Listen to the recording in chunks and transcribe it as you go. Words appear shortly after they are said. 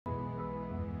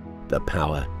the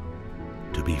power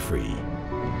to be free.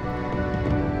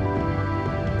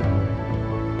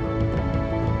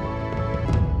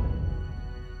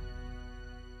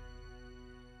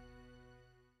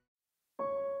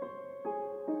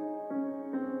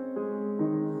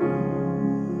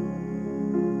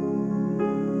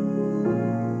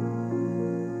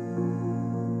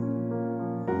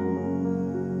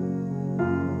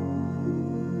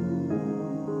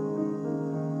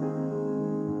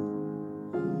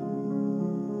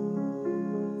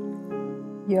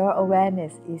 Your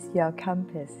awareness is your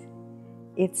compass.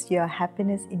 It's your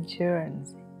happiness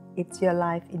insurance. It's your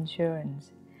life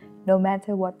insurance. No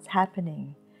matter what's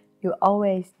happening, you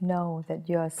always know that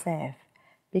you're safe,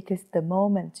 because the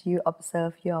moment you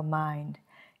observe your mind,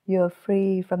 you're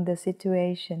free from the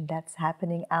situation that's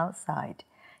happening outside.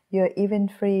 You're even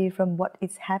free from what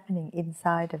is happening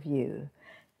inside of you.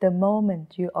 The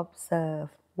moment you observe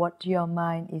what your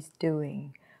mind is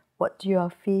doing, what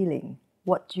you're feeling,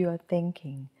 what you're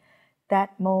thinking,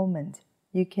 that moment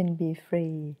you can be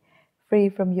free. Free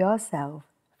from yourself,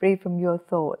 free from your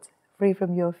thoughts, free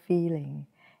from your feeling.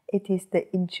 It is the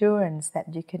insurance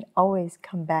that you can always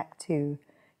come back to,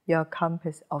 your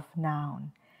compass of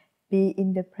now. Be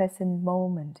in the present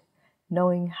moment,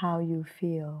 knowing how you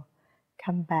feel.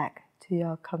 Come back to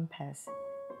your compass.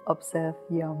 Observe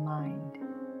your mind.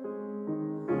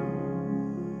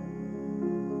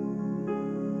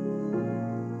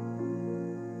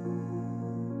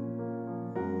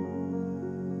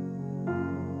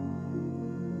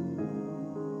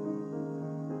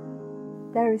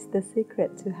 There is the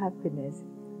secret to happiness.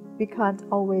 We can't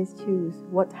always choose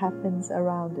what happens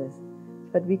around us,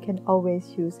 but we can always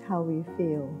choose how we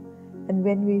feel. And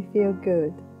when we feel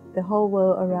good, the whole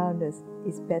world around us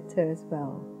is better as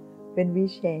well. When we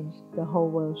change, the whole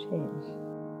world changes.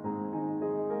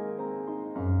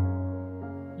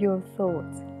 Your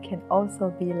thoughts can also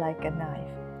be like a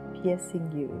knife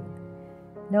piercing you.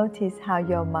 Notice how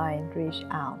your mind reaches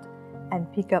out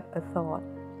and pick up a thought,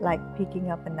 like picking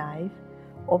up a knife,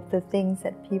 of the things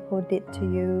that people did to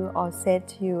you or said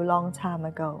to you a long time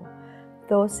ago.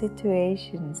 Those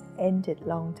situations ended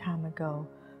long time ago,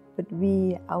 but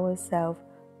we ourselves,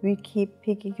 we keep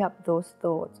picking up those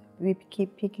thoughts, we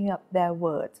keep picking up their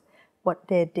words, what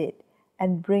they did,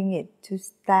 and bring it to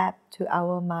stab to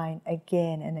our mind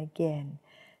again and again.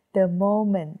 The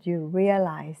moment you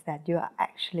realize that you are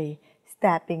actually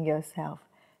stabbing yourself,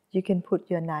 you can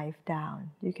put your knife down,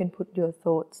 you can put your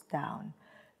thoughts down.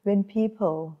 When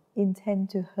people intend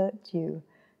to hurt you,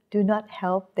 do not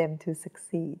help them to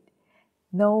succeed.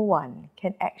 No one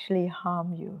can actually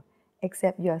harm you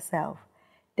except yourself.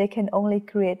 They can only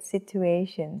create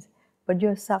situations, but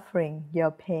your suffering, your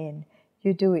pain,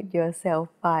 you do it yourself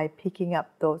by picking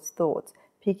up those thoughts,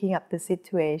 picking up the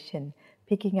situation,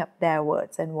 picking up their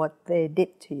words and what they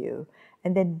did to you,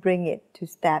 and then bring it to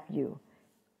stab you.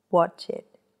 Watch it.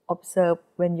 Observe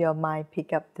when your mind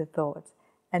pick up the thoughts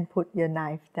and put your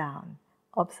knife down.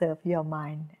 Observe your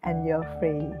mind and you're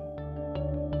free.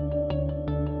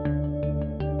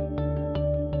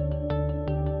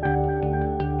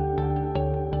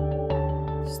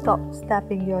 Stop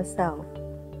stabbing yourself.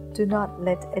 Do not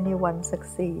let anyone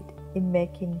succeed in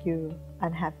making you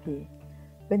unhappy.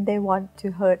 When they want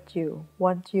to hurt you,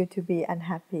 want you to be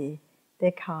unhappy,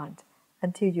 they can't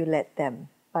until you let them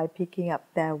by picking up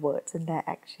their words and their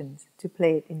actions to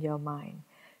play it in your mind.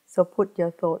 So put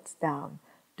your thoughts down.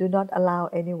 Do not allow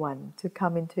anyone to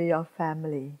come into your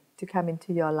family, to come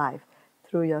into your life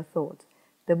through your thoughts.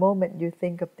 The moment you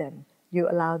think of them, you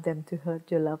allow them to hurt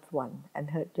your loved one and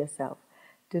hurt yourself.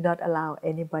 Do not allow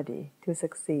anybody to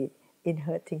succeed in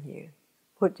hurting you.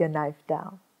 Put your knife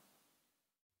down.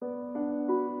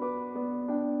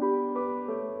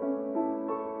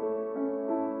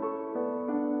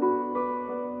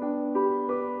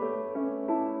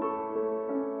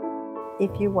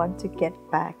 If you want to get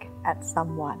back at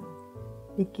someone,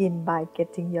 begin by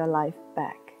getting your life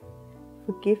back.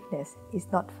 Forgiveness is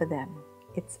not for them,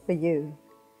 it's for you.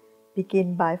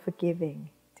 Begin by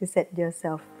forgiving to set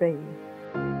yourself free.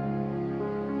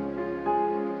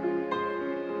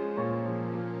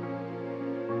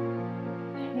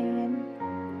 Pain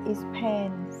is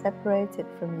pain separated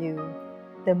from you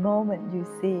the moment you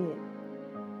see it.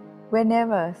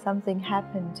 Whenever something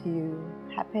happened to you,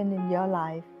 happened in your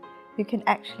life, you can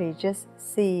actually just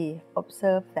see,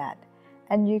 observe that,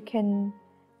 and you can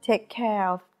take care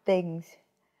of things,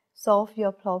 solve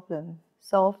your problem,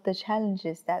 solve the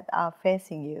challenges that are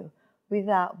facing you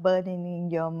without burdening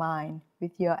your mind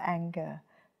with your anger,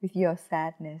 with your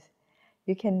sadness.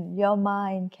 Your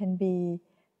mind can be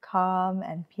calm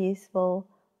and peaceful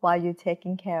while you're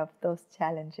taking care of those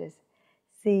challenges.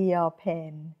 See your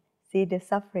pain, see the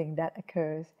suffering that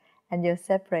occurs, and you're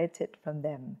separated from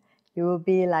them. You will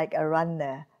be like a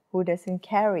runner who doesn't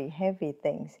carry heavy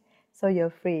things, so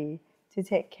you're free to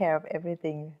take care of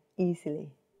everything easily.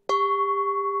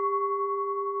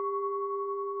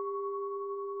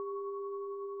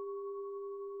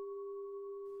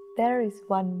 There is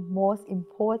one most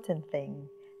important thing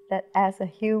that as a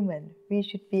human we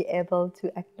should be able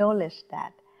to acknowledge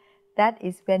that. That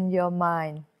is when your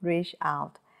mind reach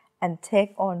out and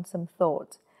take on some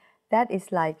thoughts. That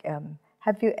is like,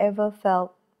 have you ever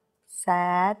felt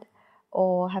sad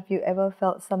or have you ever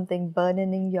felt something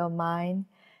burning in your mind?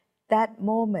 That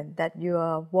moment that you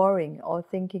are worrying or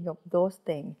thinking of those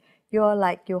things,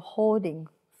 you're holding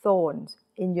thorns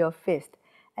in your fist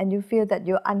and you feel that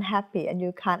you're unhappy and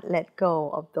you can't let go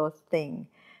of those things.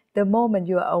 The moment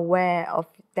you are aware of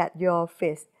that your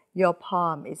fist, your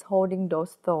palm is holding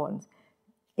those thorns,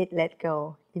 it let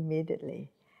go immediately.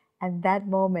 And that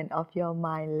moment of your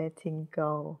mind letting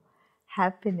go,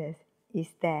 happiness is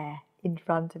there in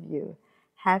front of you.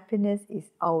 Happiness is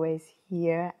always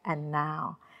here and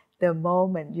now. The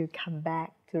moment you come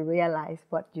back to realize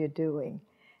what you're doing,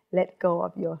 let go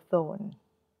of your thorn.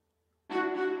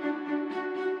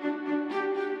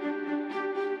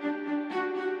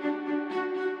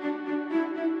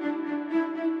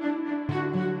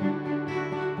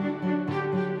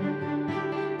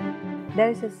 There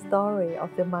is a story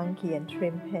of the monkey and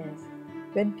shrimp hens.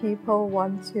 When people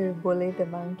want to bully the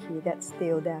monkey that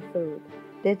steals their food,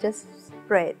 they just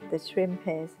spread the shrimp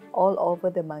paste all over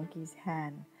the monkey's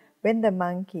hand. When the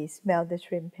monkey smells the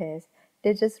shrimp paste,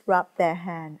 they just rub their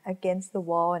hand against the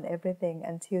wall and everything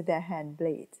until their hand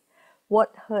bleeds.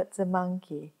 What hurts the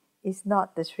monkey is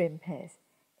not the shrimp paste,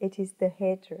 it is the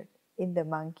hatred in the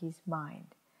monkey's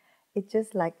mind. It's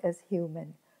just like us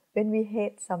humans. When we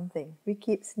hate something, we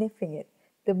keep sniffing it.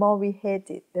 The more we hate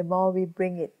it, the more we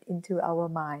bring it into our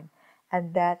mind.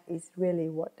 And that is really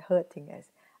what's hurting us.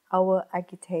 Our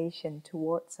agitation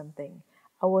towards something,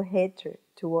 our hatred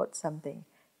towards something,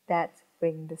 that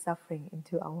brings the suffering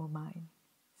into our mind.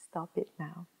 Stop it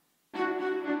now.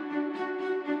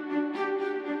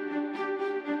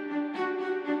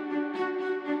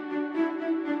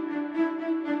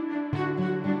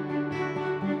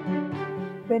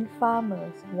 When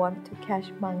farmers want to catch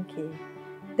monkey,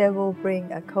 they will bring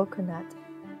a coconut,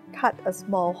 cut a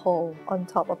small hole on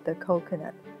top of the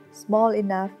coconut, small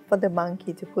enough for the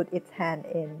monkey to put its hand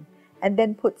in, and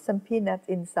then put some peanuts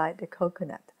inside the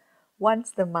coconut.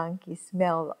 Once the monkey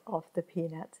smells of the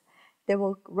peanuts, they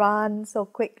will run so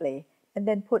quickly and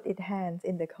then put its hands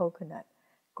in the coconut,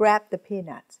 grab the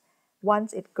peanuts.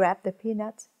 Once it grabs the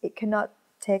peanuts, it cannot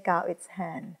take out its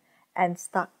hand and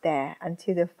stuck there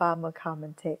until the farmer come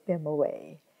and take them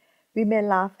away. We may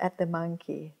laugh at the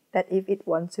monkey that if it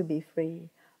wants to be free,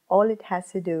 all it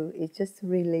has to do is just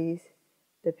release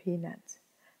the peanuts.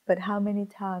 But how many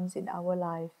times in our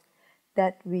life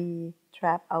that we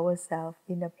trap ourselves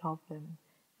in a problem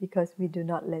because we do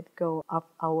not let go of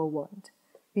our want.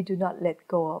 We do not let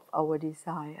go of our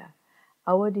desire.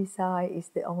 Our desire is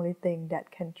the only thing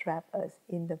that can trap us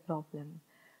in the problem.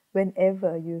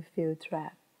 Whenever you feel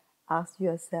trapped, ask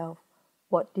yourself,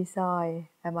 what desire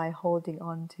am I holding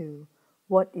on to?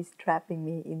 What is trapping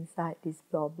me inside this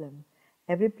problem?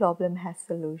 Every problem has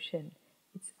solution.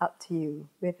 It's up to you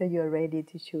whether you're ready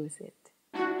to choose it.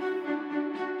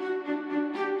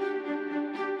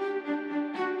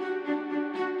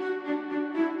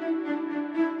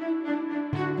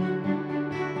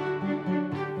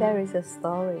 There is a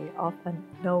story of a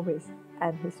novice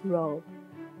and his robe.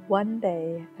 One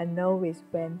day, a novice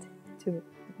went to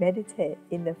meditate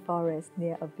in the forest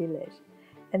near a village,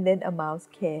 and then a mouse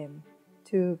came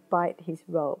to bite his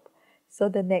robe. So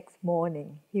the next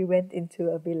morning, he went into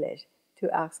a village to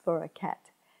ask for a cat.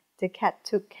 The cat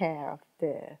took care of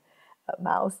the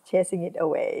mouse, chasing it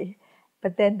away.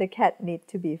 But then the cat needed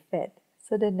to be fed.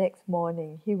 So the next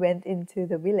morning, he went into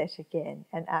the village again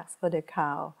and asked for the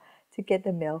cow to get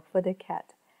the milk for the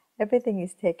cat. Everything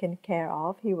is taken care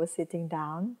of. He was sitting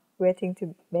down, waiting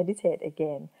to meditate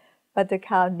again. But the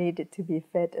cow needed to be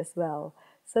fed as well.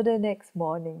 So the next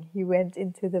morning, he went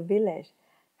into the village,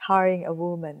 hiring a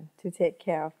woman to take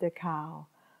care of the cow.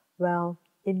 Well,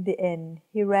 in the end,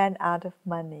 he ran out of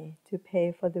money to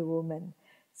pay for the woman.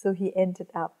 So he ended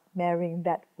up marrying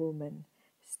that woman,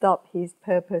 stopped his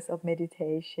purpose of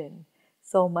meditation.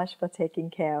 So much for taking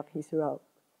care of his robe.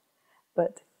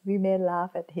 But we may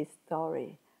laugh at his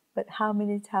story, but how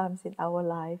many times in our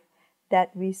life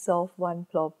that we solve one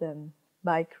problem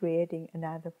by creating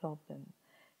another problem?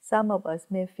 Some of us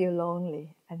may feel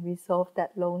lonely, and we solve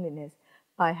that loneliness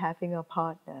by having a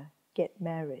partner, get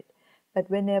married. But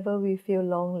whenever we feel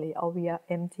lonely or we are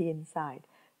empty inside,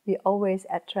 we always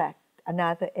attract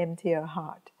another emptier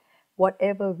heart.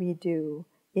 Whatever we do,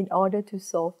 in order to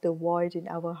solve the void in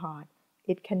our heart,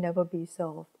 it can never be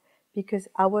solved, because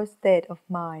our state of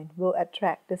mind will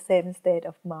attract the same state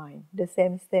of mind, the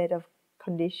same state of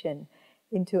condition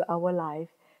into our life.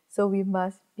 So we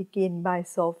must begin by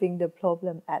solving the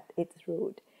problem at its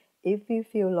root. If we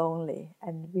feel lonely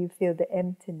and we feel the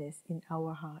emptiness in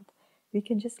our heart, we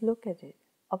can just look at it,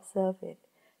 observe it.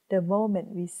 The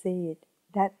moment we see it,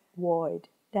 that void,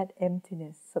 that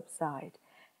emptiness subsides.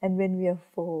 And when we are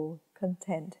full,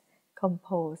 content,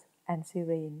 composed, and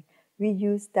serene, we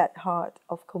use that heart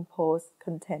of composed,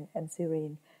 content, and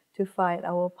serene to find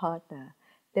our partner.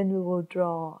 Then we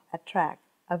will attract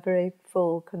a very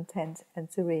full, content, and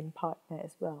serene partner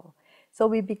as well. So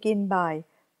we begin by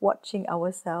watching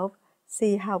ourselves,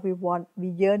 see how we're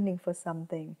yearning for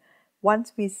something.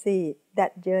 Once we see it,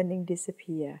 that yearning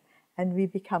disappears, and we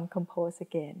become composed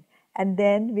again. And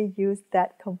then we use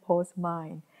that composed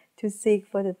mind to seek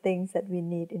for the things that we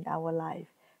need in our life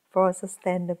for a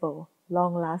sustainable,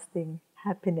 long-lasting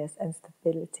happiness and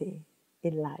stability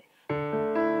in life.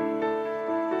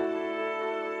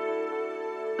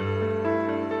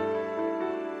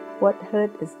 What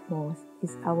hurts us most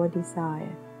is our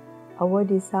desire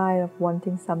of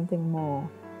wanting something more,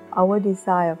 our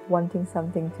desire of wanting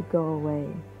something to go away.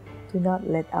 Do not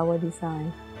let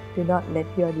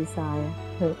your desire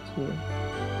hurt you.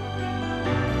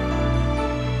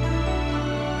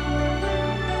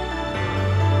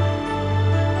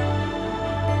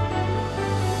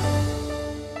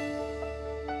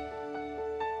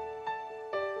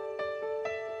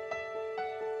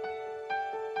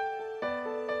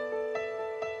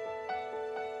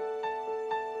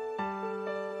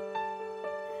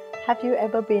 Have you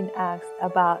ever been asked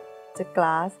about the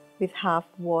glass with half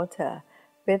water,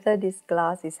 whether this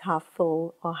glass is half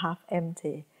full or half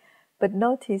empty? But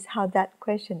notice how that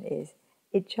question is.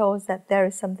 It shows that there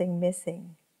is something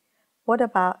missing. What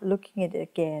about looking at it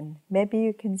again? Maybe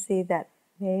you can see that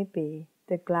maybe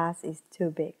the glass is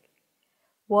too big.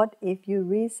 What if you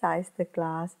resize the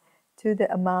glass to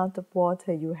the amount of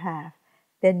water you have?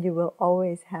 Then you will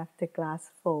always have the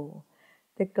glass full.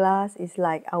 The glass is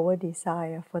like our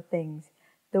desire for things.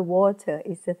 The water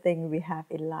is the thing we have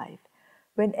in life.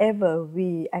 Whenever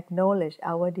we acknowledge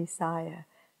our desire,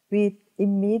 we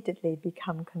immediately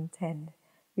become content.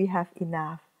 We have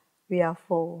enough. We are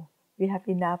full. We have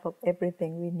enough of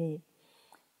everything we need.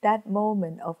 That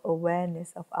moment of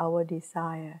awareness of our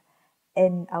desire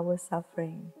ends our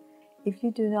suffering. If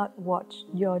you do not watch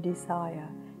your desire,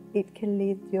 it can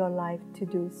lead your life to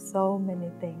do so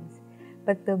many things.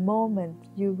 But the moment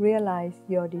you realize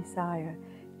your desire,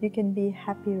 you can be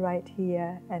happy right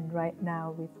here and right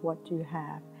now with what you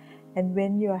have. And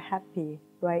when you're happy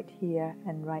right here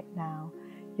and right now,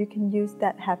 you can use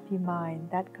that happy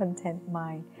mind, that content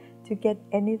mind, to get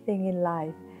anything in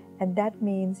life. And that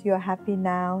means you're happy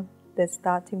now, the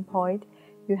starting point.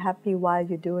 You're happy while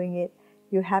you're doing it.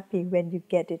 You're happy when you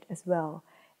get it as well.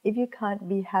 If you can't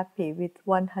be happy with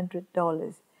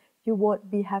 $100, you won't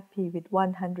be happy with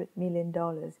 $100 million.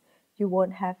 You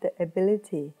won't have the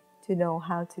ability to know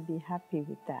how to be happy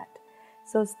with that.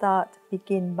 So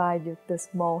begin by the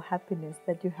small happiness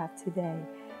that you have today.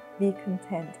 Be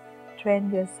content.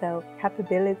 Train yourself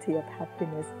capability of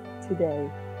happiness today,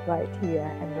 right here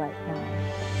and right now.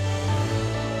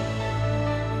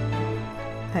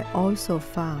 I also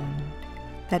found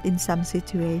that in some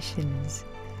situations,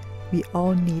 we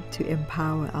all need to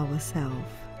empower ourselves.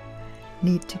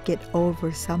 Need to get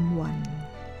over someone,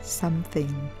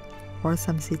 something, or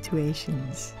some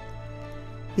situations.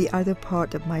 The other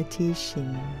part of my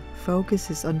teaching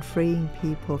focuses on freeing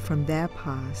people from their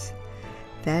past,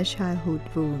 their childhood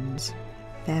wounds,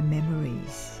 their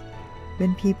memories.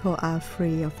 When people are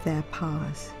free of their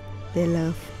past, they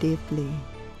love deeply,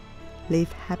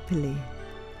 live happily,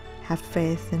 have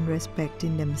faith and respect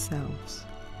in themselves,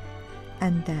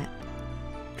 and that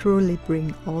truly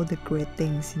bring all the great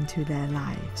things into their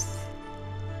lives.